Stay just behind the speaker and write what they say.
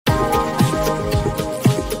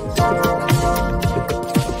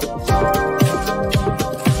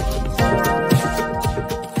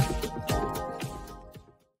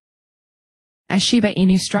As Shiba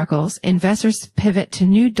Inu struggles, investors pivot to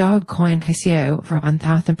new dogecoin ICO for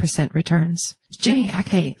 1000% returns.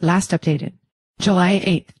 JAK last updated July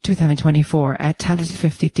 8, 2024 at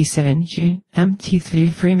 10:57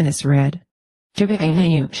 GMT 3 minutes red. Shiba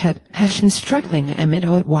Inu has been struggling amid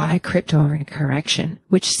a wide crypto correction,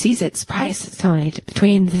 which sees its price oscillate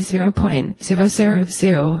between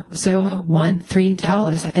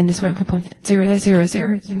 $0.000013 and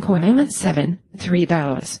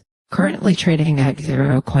 $0.000773, currently trading at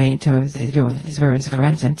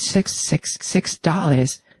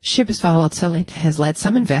 $0.00666. SHIB's volatility has led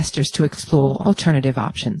some investors to explore alternative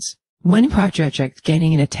options. One project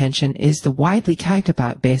gaining attention is the widely talked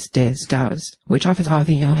about Base Dawgz, which offers a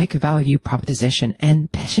unique value proposition and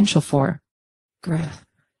potential for growth.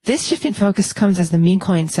 This shift in focus comes as the meme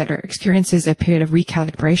coin sector experiences a period of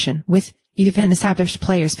recalibration, with even established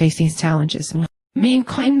players facing challenges. Meme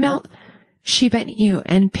coin melt, Shiba Inu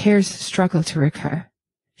and pairs struggle to recur.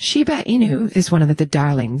 Shiba Inu is one of the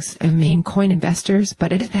darlings of meme coin investors,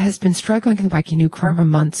 but it has been struggling like Inu for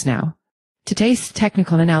months now. Today's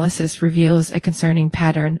technical analysis reveals a concerning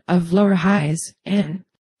pattern of lower highs and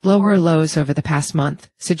lower lows over the past month,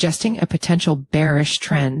 suggesting a potential bearish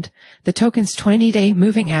trend. The token's 20-day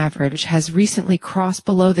moving average has recently crossed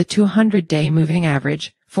below the 200-day moving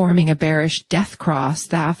average, forming a bearish death cross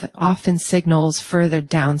that often signals further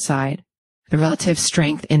downside. The relative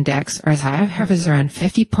strength index hovers around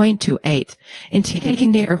 50.28,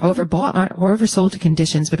 indicating they are overbought or oversold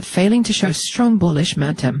conditions but failing to show strong bullish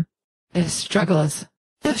momentum. The struggles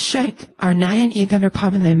of SHIB are 9 other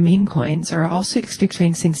popular meme coins are also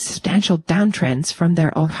experiencing substantial downtrends from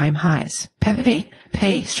their all-time highs.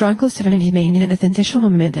 Pay struggles to maintain an initial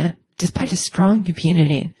momentum despite a strong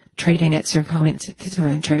community, trading at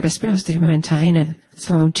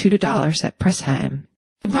 $2 at press time.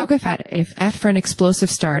 After an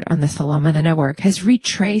explosive start on the Solana network has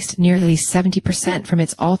retraced nearly 70% from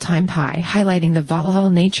its all-time high, highlighting the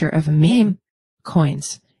volatile nature of meme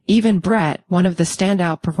coins. Even Brett, one of the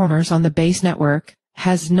standout performers on the Base network,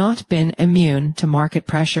 has not been immune to market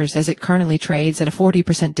pressures as it currently trades at a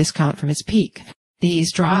 40% discount from its peak.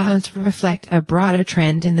 These draws reflect a broader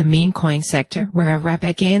trend in the meme coin sector, where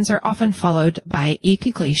rapid gains are often followed by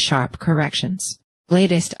equally sharp corrections.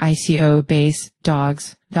 Latest ICO Base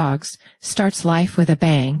Dawgz starts life with a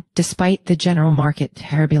bang, despite the general market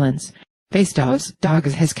turbulence. Base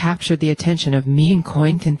Dawgz has captured the attention of meme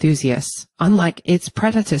coin enthusiasts. Unlike its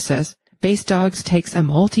predecessors, Base Dawgz takes a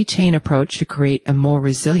multi-chain approach to create a more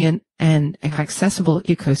resilient and accessible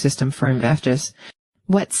ecosystem for investors.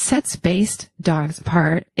 What sets Base Dawgz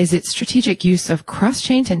apart is its strategic use of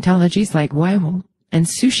cross-chain technologies like Waymo and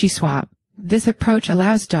SushiSwap. This approach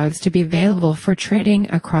allows Dawgz to be available for trading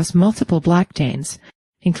across multiple blockchains,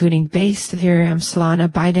 including Base, Ethereum, Solana,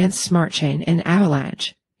 Binance Smart Chain, and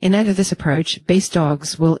Avalanche. In light of this approach, Base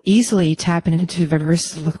Dawgz will easily tap into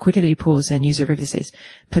diverse liquidity pools and user services,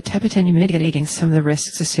 potentially mitigating some of the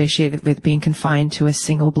risks associated with being confined to a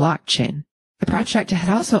single blockchain. The project had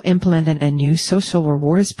also implemented a new social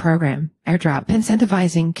rewards program, airdrop,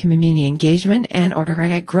 incentivizing community engagement and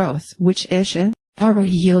organic growth, which is already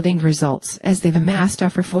yielding results, as they've amassed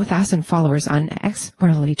over 4,000 followers on X,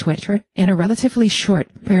 formerly Twitter, in a relatively short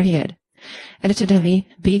period. Additionally,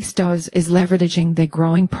 Base Dawgz is leveraging the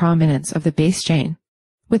growing prominence of the Base chain,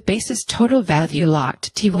 with Base's total value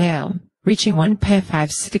locked TVL reaching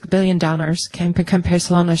 $1.56 billion compared to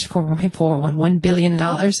Solana's $4.411 billion.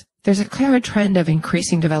 There's a clear trend of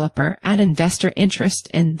increasing developer and investor interest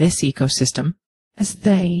in this ecosystem. As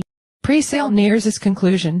the pre-sale nears its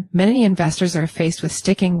conclusion, many investors are faced with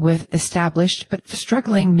sticking with established but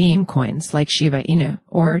struggling meme coins like Shiba Inu,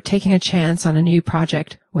 or taking a chance on a new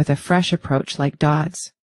project with a fresh approach like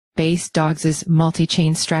Dawgz. Base Dawgz's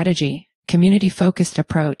multi-chain strategy, community-focused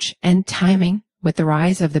approach, and timing with the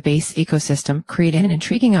rise of the Base ecosystem create an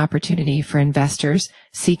intriguing opportunity for investors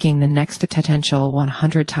seeking the next potential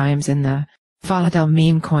 100 times in the volatile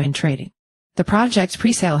meme coin trading. The project's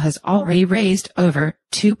presale has already raised over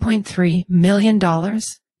 $2.3 million,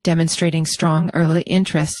 demonstrating strong early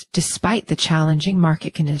interest despite the challenging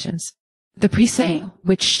market conditions. The presale,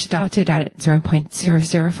 which started at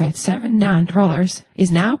 $0.0079,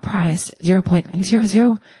 is now priced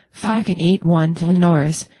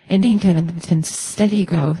 $0.00581, indicating steady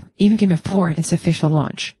growth even before its official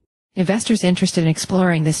launch. Investors interested in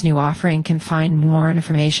exploring this new offering can find more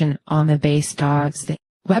information on the Base Dawgz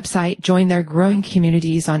website, join their growing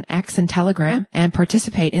communities on X and Telegram, and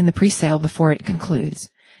participate in the presale before it concludes.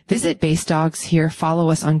 Visit Base Dawgz here. Follow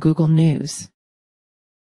us on Google News.